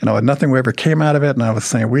nothing ever came out of it. And I was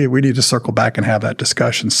saying we need to circle back and have that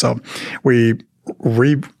discussion. So we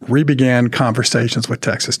re-began conversations with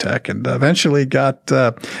Texas Tech, and eventually got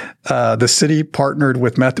the city partnered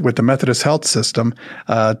with the Methodist Health System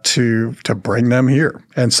to bring them here.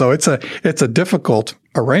 And so it's a difficult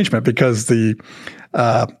arrangement because the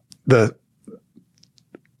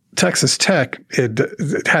Texas Tech, it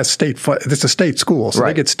has it's a state school, so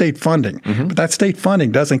they get state funding. Mm-hmm. But that state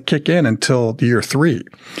funding doesn't kick in until year 3.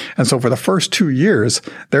 And so for the first 2 years,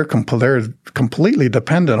 they're completely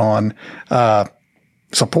dependent on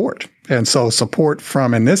support. And so support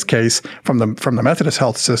from, in this case, from the Methodist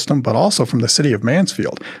Health System, but also from the city of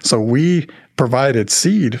Mansfield. So we provided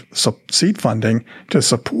seed funding to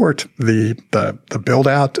support the build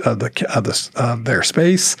out of their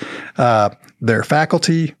space, their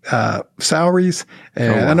faculty salaries,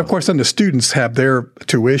 and of course, then the students have their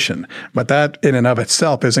tuition. But that in and of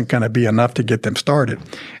itself isn't going to be enough to get them started.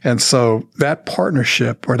 And so that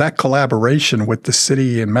partnership or that collaboration with the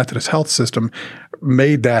city and Methodist Health System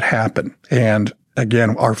made that happen. And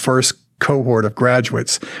again, our first cohort of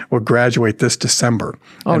graduates will graduate this December.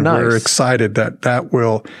 Oh, and nice. We're excited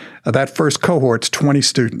that first cohort's 20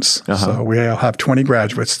 students. Uh-huh. So we'll have 20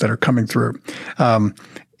 graduates that are coming through.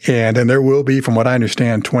 And there will be, from what I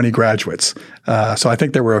understand, 20 graduates. So I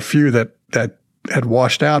think there were a few that had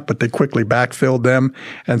washed out, but they quickly backfilled them.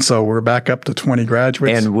 And so we're back up to 20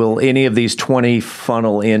 graduates. And will any of these 20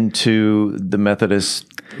 funnel into the Methodist,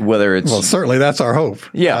 whether it's... Well, certainly that's our hope.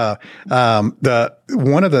 Yeah.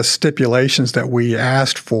 One of the stipulations that we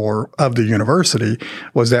asked for of the university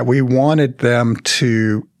was that we wanted them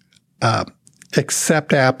to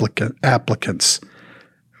accept applicants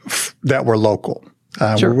that were local.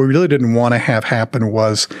 Sure. What we really didn't want to have happen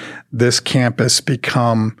was this campus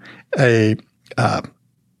become a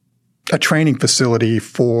training facility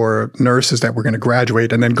for nurses that were going to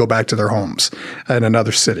graduate and then go back to their homes in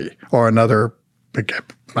another city or another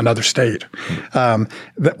state.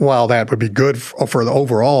 While that would be good for the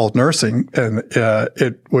overall nursing, and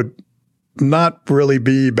it would not really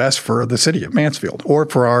be best for the city of Mansfield or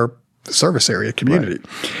for our service area community.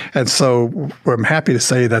 Right. And so I'm happy to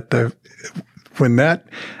say that when that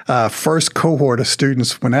first cohort of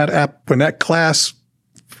students, when that class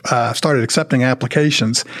started accepting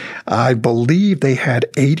applications, I believe they had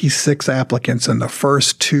 86 applicants in the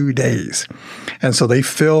first 2 days. And so they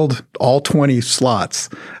filled all 20 slots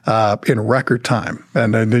in record time.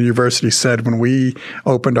 And the university said when we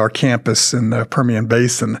opened our campus in the Permian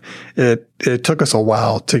Basin, it took us a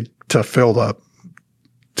while to fill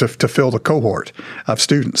the cohort of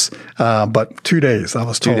students. But 2 days, I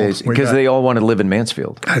was told. 2 days, because they all want to live in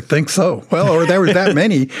Mansfield. I think so. Well, or there was that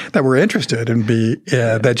many that were interested and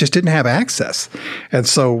that just didn't have access. And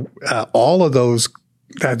so all of those,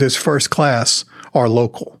 this first class are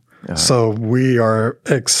local. Uh-huh. So we are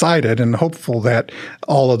excited and hopeful that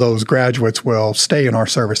all of those graduates will stay in our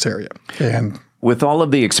service area. And with all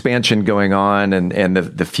of the expansion going on and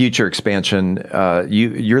the future expansion,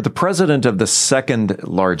 you're the president of the second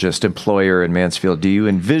largest employer in Mansfield. Do you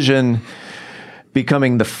envision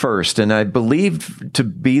becoming the first? And I believe to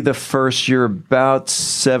be the first, you're about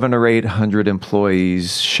 700 or 800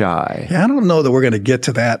 employees shy. Yeah, I don't know that we're going to get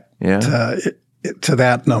to that. Yeah. To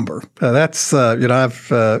that number. That's I've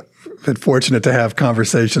been fortunate to have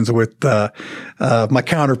conversations with my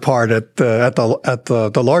counterpart at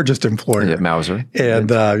the largest employer, Mauser, and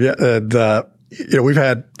we've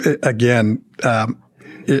had again.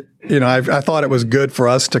 I thought it was good for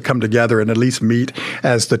us to come together and at least meet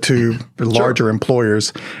as the two larger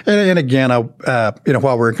employers. And again,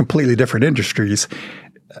 while we're in completely different industries,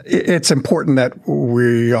 it's important that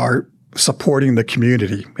we are supporting the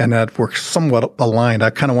community and that we're somewhat aligned. I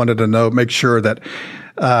kind of wanted to make sure that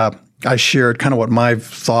I shared kind of what my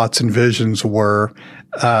thoughts and visions were,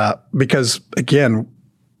 because again,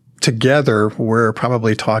 together we're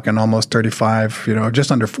probably talking almost 35,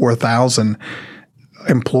 just under 4,000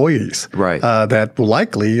 employees, right? That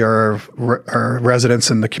likely are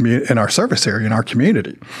residents in the community, in our service area, in our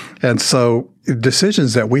community, and so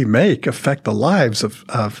decisions that we make affect the lives of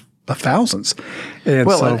thousands. And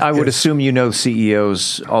I would assume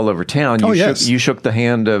CEOs all over town. You shook the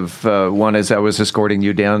hand of one as I was escorting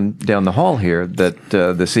you down the hall here, that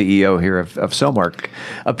the CEO here of Cellmark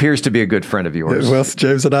appears to be a good friend of yours. Well,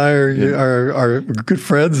 James and I are good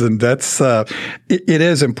friends, and that's it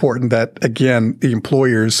is important that, again, the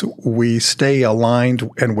employers, we stay aligned,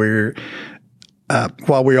 and we're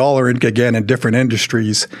while we all are in different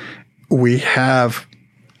industries, we have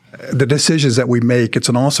the decisions that we make, it's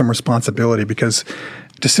an awesome responsibility because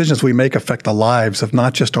decisions we make affect the lives of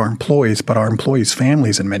not just our employees, but our employees'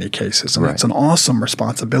 families in many cases. And it's an awesome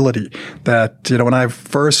responsibility that, when I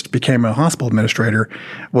first became a hospital administrator,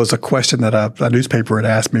 was a question that a newspaper had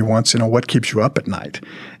asked me once, what keeps you up at night?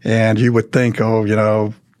 And you would think,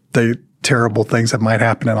 the terrible things that might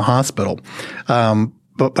happen in a hospital.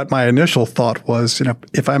 But my initial thought was,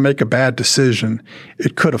 if I make a bad decision,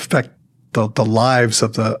 it could affect the lives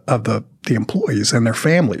of the employees and their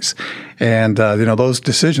families, and those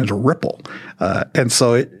decisions ripple, and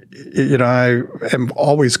so I am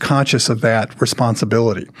always conscious of that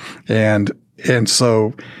responsibility, and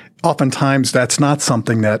so oftentimes that's not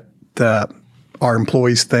something that our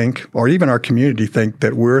employees think, or even our community think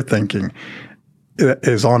that we're thinking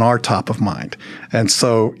is on our top of mind. And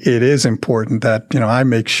so it is important that, I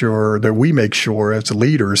make sure that we make sure as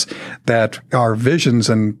leaders that our visions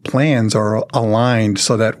and plans are aligned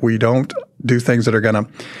so that we don't do things that are going to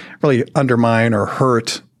really undermine or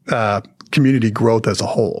hurt community growth as a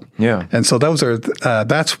whole. Yeah. And so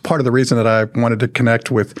that's part of the reason that I wanted to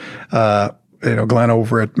connect with Glenn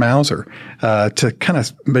over at Mauser, to kind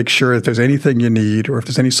of make sure if there's anything you need or if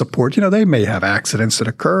there's any support. They may have accidents that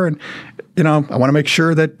occur, and I want to make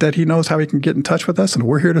sure that he knows how he can get in touch with us, and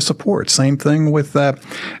we're here to support. Same thing with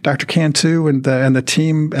Dr. Cantu and the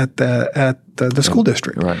team at the school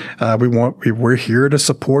district. Right. We're here to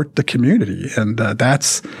support the community, and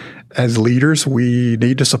that's, as leaders, we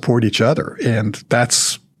need to support each other, and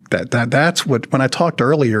that's what, when I talked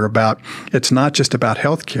earlier about, it's not just about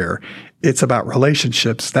healthcare, it's about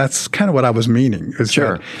relationships. That's kind of what I was meaning.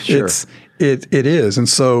 Sure. It is. And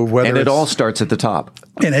so and it all starts at the top.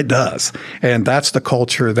 And it does. And that's the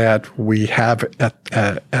culture that we have at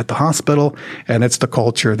the hospital. And it's the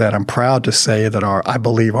culture that I'm proud to say that I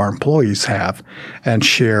believe our employees have and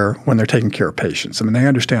share when they're taking care of patients. I mean, they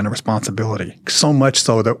understand the responsibility. So much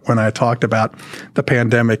so that when I talked about the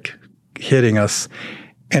pandemic hitting us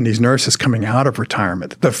and these nurses coming out of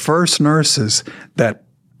retirement, the first nurses that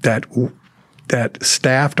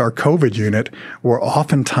staffed our COVID unit were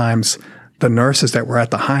oftentimes the nurses that were at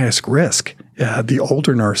the highest risk, the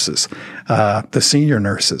older nurses, the senior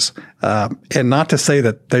nurses. And not to say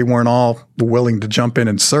that they weren't all willing to jump in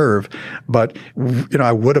and serve, but,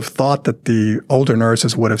 I would have thought that the older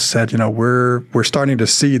nurses would have said, we're starting to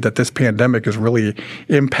see that this pandemic is really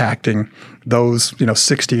impacting those,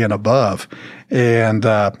 60 and above. And,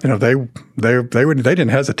 they didn't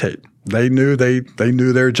hesitate. They knew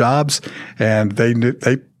their jobs, and they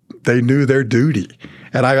knew their duty.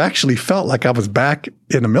 And I actually felt like I was back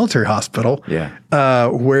in a military hospital,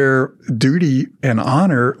 where duty and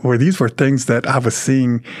honor, where these were things that I was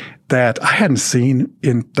seeing that I hadn't seen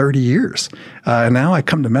in 30 years. And now I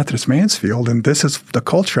come to Methodist Mansfield, and this is the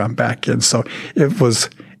culture I'm back in. So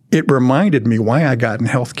it reminded me why I got in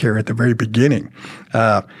healthcare at the very beginning.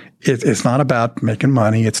 It's not about making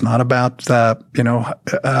money. It's not about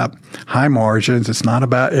high margins. It's not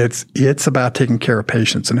about it's about taking care of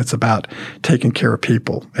patients, and it's about taking care of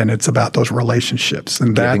people, and it's about those relationships,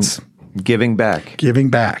 and that's giving back.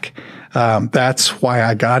 Giving back. That's why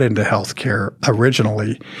I got into healthcare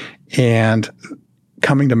originally, and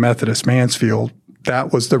coming to Methodist Mansfield,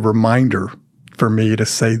 that was the reminder for me to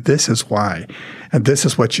say, this is why, and this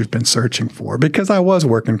is what you've been searching for. Because I was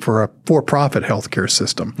working for a for-profit healthcare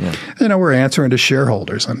system. Yeah. We're answering to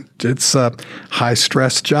shareholders, and it's a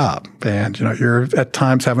high-stress job. And, you're at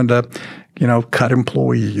times having to, cut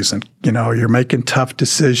employees, and, you're making tough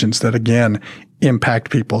decisions that, again, impact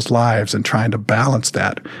people's lives, and trying to balance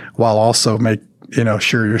that while also make,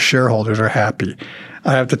 sure your shareholders are happy.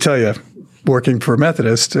 I have to tell you, working for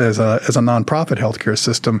Methodist as a nonprofit healthcare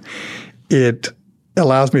system, it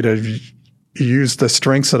allows me to use the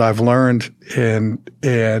strengths that I've learned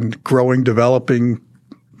in growing, developing,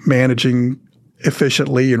 managing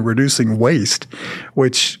efficiently, and reducing waste,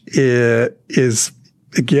 which is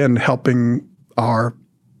again helping our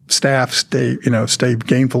staff stay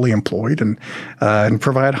gainfully employed and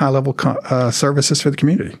provide high level services for the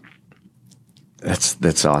community.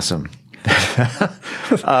 That's awesome.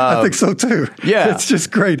 I think so too. Yeah. It's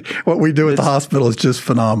just great. What we do at the hospital is just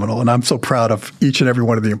phenomenal. And I'm so proud of each and every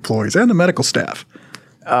one of the employees and the medical staff.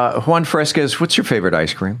 Juan Fresquez, what's your favorite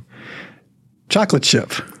ice cream? Chocolate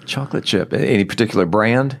chip. Chocolate chip. Any particular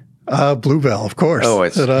brand? Bluebell, of course. Oh,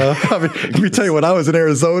 it's. And, I mean, let me tell you, when I was in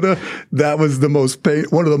Arizona, that was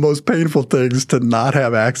one of the most painful things to not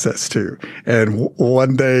have access to. And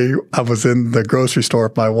one day, I was in the grocery store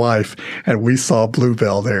with my wife, and we saw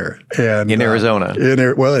Bluebell there. And in Arizona.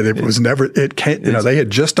 It was never. It can't. They had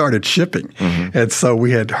just started shipping, and so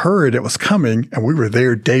we had heard it was coming, and we were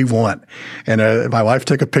there day one. And my wife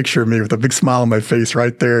took a picture of me with a big smile on my face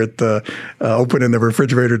right there at the opening the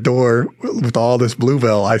refrigerator door with all this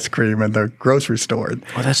Bluebell ice cream in the grocery store.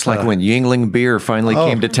 Well, that's like when Yuengling beer finally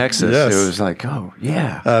came to Texas. Yes. It was like, oh,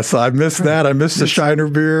 yeah. So I missed that. I missed the Shiner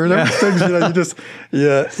beer. There were things,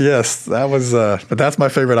 yes, that was, but that's my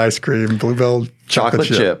favorite ice cream, Bluebell chocolate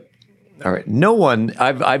chip. All right. No one,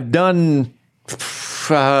 I've done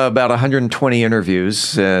about 120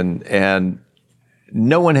 interviews and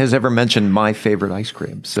no one has ever mentioned my favorite ice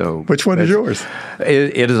cream. So which one is yours?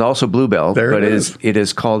 It is also Bluebell, but it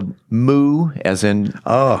is called Moo, as in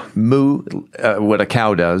Moo, what a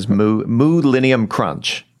cow does, Moo Linium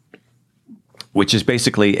Crunch, which is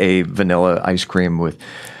basically a vanilla ice cream with.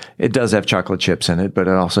 It does have chocolate chips in it, but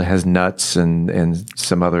it also has nuts and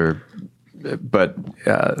some other. But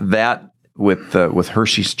that with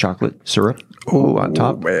Hershey's chocolate syrup on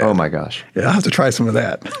top. Man. Oh my gosh! Yeah, I'll have to try some of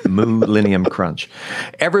that. Moo Linium Crunch.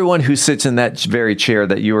 Everyone who sits in that very chair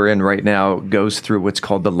that you are in right now goes through what's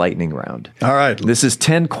called the lightning round. All right. This is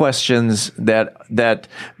 10 questions that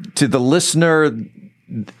to the listener.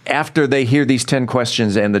 After they hear these 10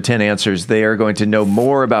 questions and the 10 answers, they are going to know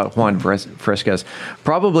more about Juan Fresquez,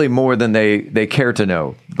 probably more than they care to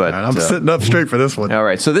know. But I'm sitting up straight for this one. All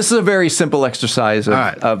right. So this is a very simple exercise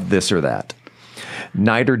of this or that.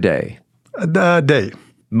 Night or day? Day.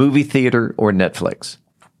 Movie theater or Netflix?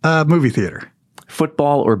 Movie theater.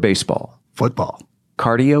 Football or baseball? Football.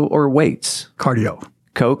 Cardio or weights? Cardio.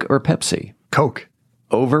 Coke or Pepsi? Coke.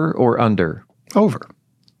 Over or under? Over.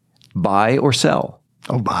 Buy or sell?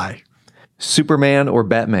 Oh, buy. Superman or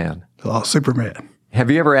Batman? Oh, Superman. Have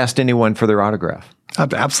you ever asked anyone for their autograph?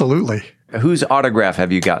 Absolutely. Whose autograph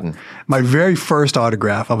have you gotten? My very first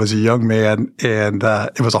autograph, I was a young man, and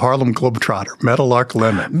it was a Harlem Globetrotter, Meadowlark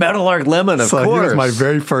Lemon. Meadowlark Lemon, of course. So he was my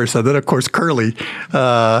very first. And then, of course, Curly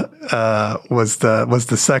was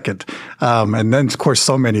the second. And then, of course,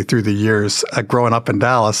 so many through the years. Growing up in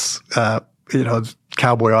Dallas,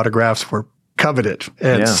 cowboy autographs were coveted.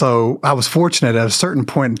 And so I was fortunate at a certain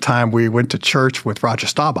point in time, we went to church with Roger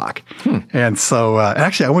Staubach. And so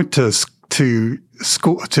actually I went to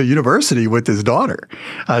school, to university with his daughter.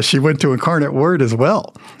 She went to Incarnate Word as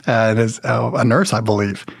well, and is a nurse, I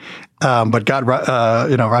believe. But got,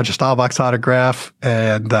 Roger Staubach's autograph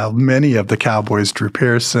and many of the Cowboys, Drew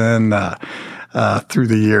Pearson, through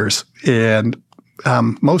the years. And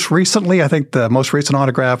most recently, I think the most recent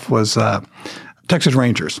autograph was Texas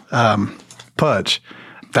Rangers. Pudge.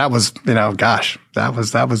 That was,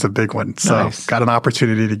 that was a big one. So got an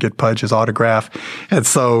opportunity to get Pudge's autograph. And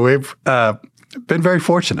so we've been very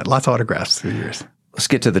fortunate. Lots of autographs through the years. Let's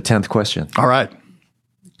get to the 10th question. All right.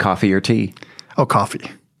 Coffee or tea? Oh,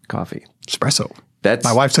 coffee. Coffee. Espresso.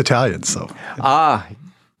 My wife's Italian, so.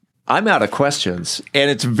 I'm out of questions.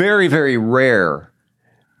 And it's very, very rare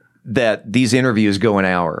that these interviews go an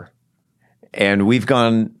hour. And we've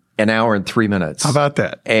gone an hour and 3 minutes. How about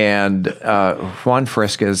that? And Juan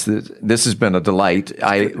Fresquez, this has been a delight.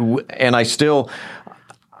 I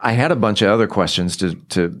had a bunch of other questions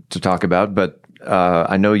to talk about, but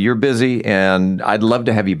I know you're busy, and I'd love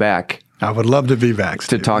to have you back. I would love to be back,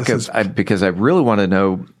 Steve. To talk because I really want to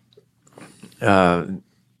know.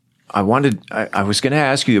 I was going to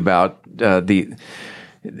ask you about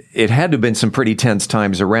it had to have been some pretty tense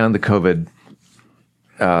times around the COVID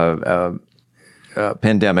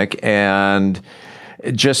pandemic, and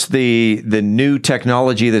just the new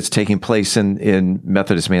technology that's taking place in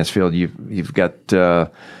Methodist Mansfield. You've got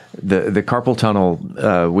the carpal tunnel,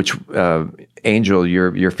 which Angel,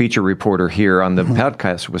 your feature reporter here on the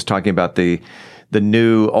podcast, was talking about the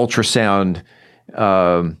new ultrasound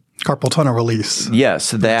carpal tunnel release.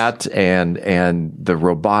 Yes, that and the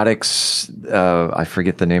robotics. I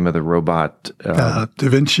forget the name of the robot. Da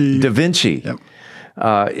Vinci. Da Vinci. Yep.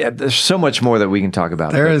 There's so much more that we can talk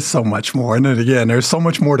about. There is so much more. And then again, there's so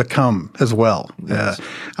much more to come as well. Yes.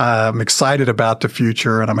 I'm excited about the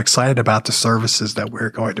future, and I'm excited about the services that we're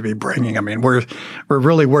going to be bringing. I mean, we're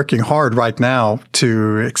really working hard right now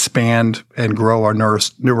to expand and grow our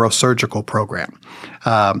neurosurgical program.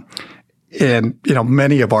 And,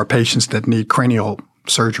 many of our patients that need cranial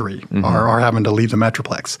surgery are having to leave the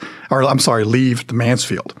Metroplex, leave the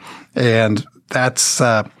Mansfield. And that's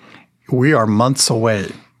we are months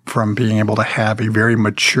away from being able to have a very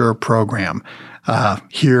mature program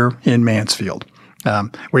here in Mansfield.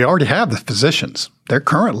 We already have the physicians. They're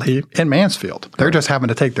currently in Mansfield. They're just having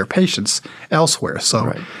to take their patients elsewhere.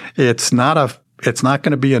 So it's not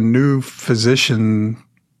going to be a new physician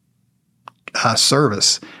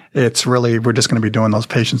service. It's really, we're just going to be doing those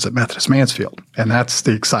patients at Methodist Mansfield. And that's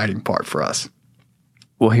the exciting part for us.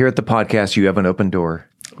 Well, here at the podcast, you have an open door.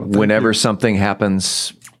 Whenever something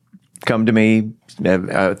happens, come to me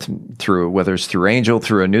through, whether it's through Angel,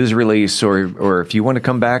 through a news release, or if you want to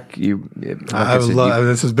come back,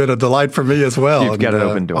 this has been a delight for me as well. You've got an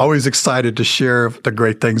open door. Always excited to share the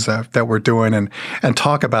great things that we're doing and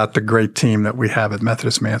talk about the great team that we have at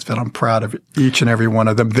Methodist Mansfield. I'm proud of each and every one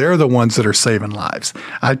of them. They're the ones that are saving lives.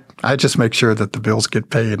 I just make sure that the bills get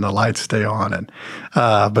paid and the lights stay on,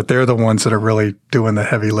 but they're the ones that are really doing the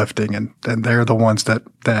heavy lifting, and they're the ones that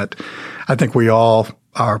I think we all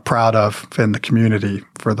are proud of in the community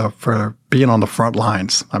for being on the front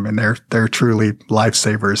lines. I mean, they're truly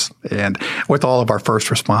lifesavers, and with all of our first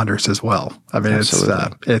responders as well. I mean,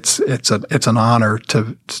 it's an honor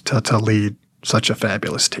to lead such a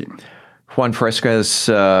fabulous team. Juan Fresquez,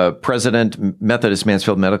 President, Methodist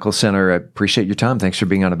Mansfield Medical Center. I appreciate your time. Thanks for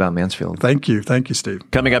being on About Mansfield. Thank you, Steve.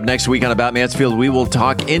 Coming up next week on About Mansfield, we will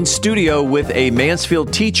talk in studio with a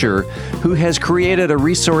Mansfield teacher who has created a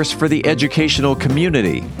resource for the educational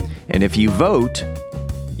community. And if you vote,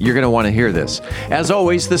 you're going to want to hear this. As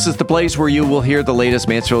always, this is the place where you will hear the latest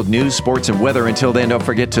Mansfield news, sports, and weather. Until then, don't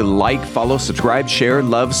forget to like, follow, subscribe, share,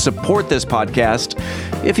 love, support this podcast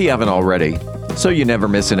if you haven't already, so you never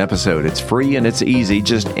miss an episode. It's free and it's easy.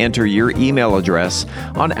 Just enter your email address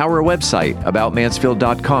on our website,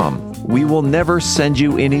 aboutmansfield.com. We will never send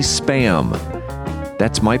you any spam.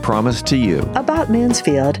 That's my promise to you. About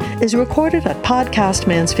Mansfield is recorded at Podcast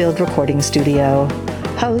Mansfield Recording Studio.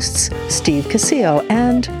 Hosts Steve Casillo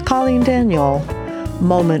and Colleen Daniel.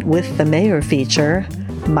 Moment with the Mayor feature,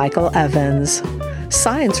 Michael Evans.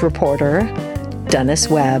 Science reporter, Dennis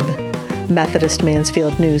Webb. Methodist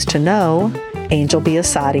Mansfield News to Know, Angel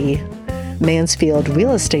Biasati. Mansfield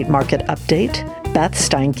Real Estate Market Update, Beth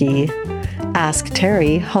Steinke. Ask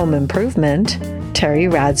Terry Home Improvement, Terry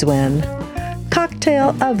Radzwin.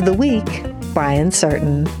 Cocktail of the Week, Brian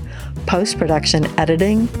Certain. Post-production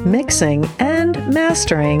editing, mixing, and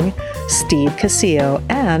mastering, Steve Casillo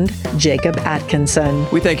and Jacob Atkinson.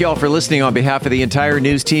 We thank you all for listening on behalf of the entire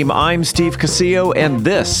news team. I'm Steve Casillo, and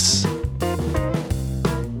this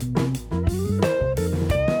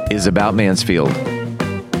is About Mansfield.